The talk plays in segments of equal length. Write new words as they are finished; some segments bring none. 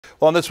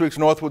Well, on this week's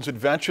Northwoods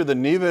adventure, the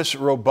Nevis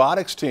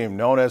Robotics team,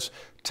 known as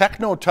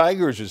Techno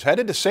Tigers, is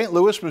headed to St.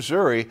 Louis,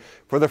 Missouri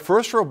for the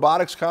first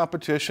robotics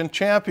competition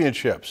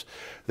championships.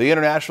 The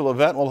international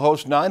event will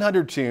host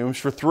 900 teams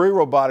for 3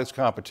 robotics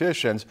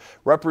competitions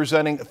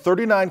representing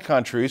 39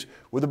 countries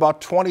with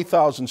about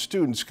 20,000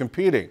 students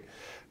competing.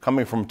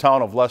 Coming from a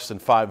town of less than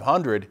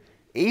 500,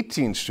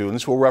 18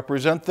 students will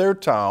represent their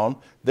town,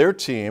 their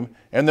team,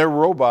 and their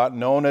robot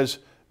known as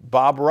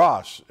Bob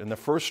Ross in the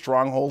first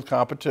Stronghold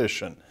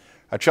competition.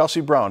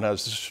 Chelsea Brown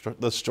has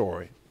the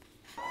story.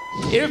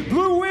 If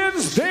Blue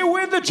wins, they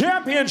win the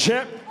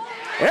championship.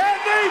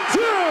 And they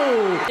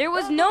do! There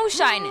was no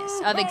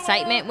shyness of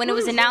excitement when it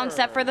was announced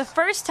that for the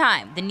first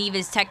time, the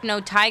Nevis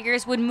Techno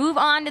Tigers would move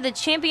on to the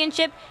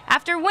championship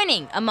after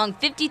winning among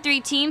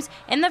 53 teams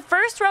in the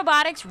first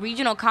robotics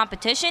regional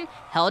competition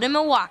held in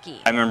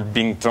Milwaukee. I remember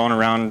being thrown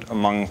around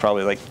among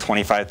probably like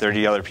 25,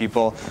 30 other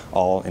people,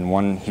 all in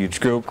one huge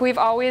group. We've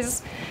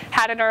always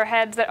had in our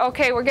heads that,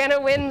 okay, we're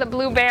gonna win the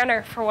blue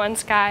banner for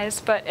once,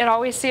 guys, but it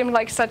always seemed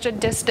like such a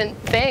distant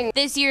thing.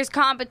 This year's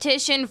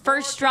competition,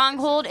 First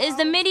Stronghold, is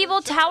the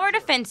medieval tower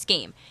defense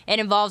game. It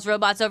involves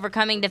robots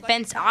overcoming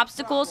defense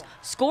obstacles,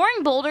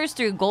 scoring boulders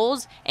through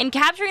goals, and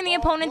capturing the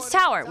opponent's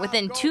tower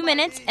within 2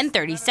 minutes and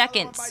 30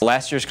 seconds.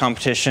 Last year's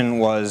competition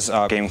was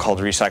a game called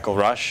Recycle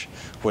Rush,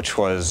 which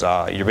was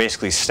you're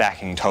basically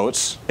stacking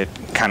totes. It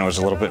kind of was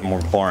a litar bit more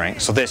boring.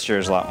 So this year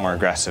is a lot more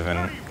aggressive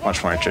and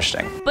much more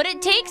interesting. But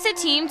it takes a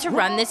team to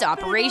run this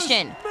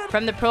operation.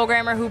 From the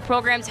programmer who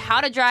programs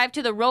how to drive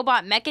to the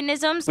robot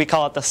mechanisms. We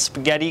call it the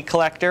spaghetti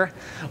collector,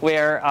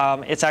 where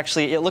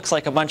it looks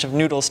like a bunch of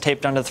noodles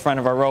taped onto the front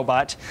of our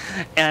robot.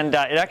 And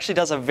it actually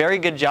does a very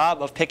good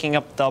job of picking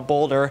up the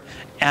boulder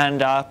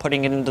and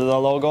putting it into the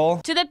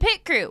logo. To the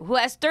pit crew, who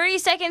has 30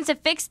 seconds to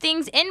fix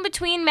things in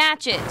between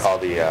matches. All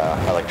the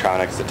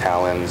electronics, the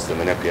talons, the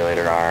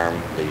manipulator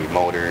arm, the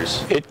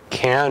motors. It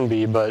can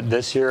be, but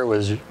this year it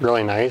was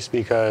really nice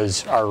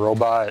because our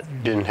robot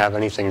didn't have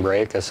anything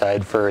break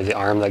aside for the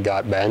arm that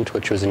got bent,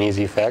 which was an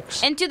easy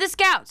fix. And to the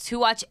scouts, who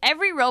watch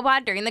every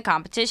robot during the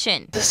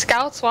competition. The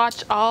scouts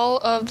watch all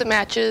of the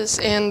matches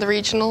in the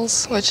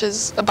regionals, which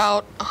is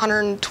about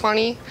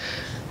 120.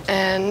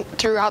 And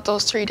throughout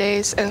those 3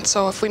 days, and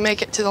so if we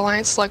make it to the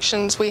line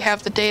selections, we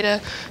have the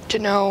data to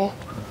know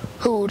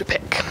who to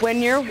pick.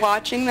 When you're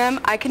watching them,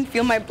 I can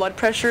feel my blood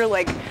pressure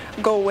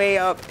go way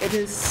up. It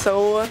is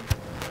so,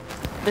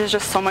 there's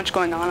just so much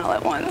going on all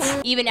at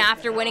once. Even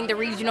after winning the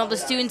regional, the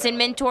students and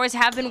mentors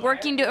have been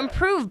working to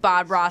improve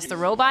Bob Ross the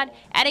robot,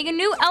 adding a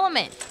new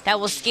element that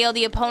will scale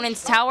the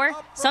opponent's tower,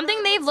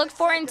 something they've looked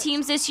for in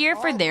teams this year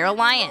for their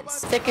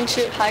alliance. They can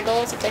shoot high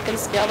goals if they can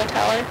scale the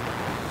tower,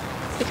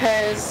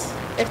 because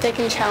if they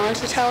can challenge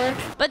the tower.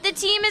 But the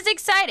team is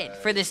excited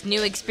for this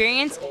new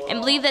experience and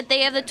believe that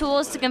they have the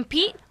tools to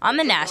compete on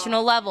the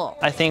national level.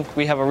 I think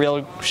we have a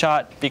real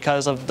shot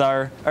because of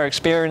our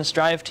experienced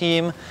drive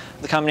team,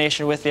 the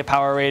combination with the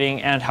power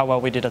rating, and how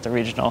well we did at the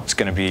regional. It's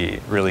going to be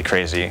really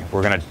crazy.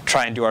 We're going to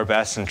try and do our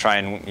best and try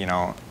and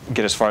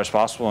get as far as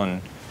possible.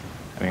 And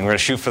we're going to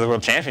shoot for the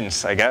world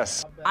champions, I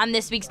guess. On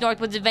this week's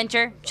Northwoods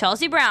adventure,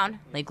 Chelsea Brown,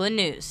 Lakeland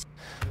News.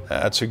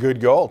 That's a good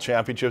goal.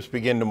 Championships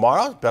begin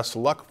tomorrow. Best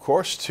of luck, of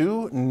course,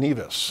 to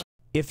Nevis.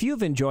 If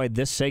you've enjoyed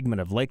this segment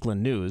of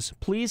Lakeland News,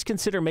 please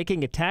consider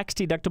making a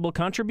tax-deductible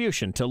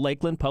contribution to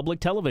Lakeland Public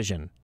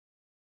Television.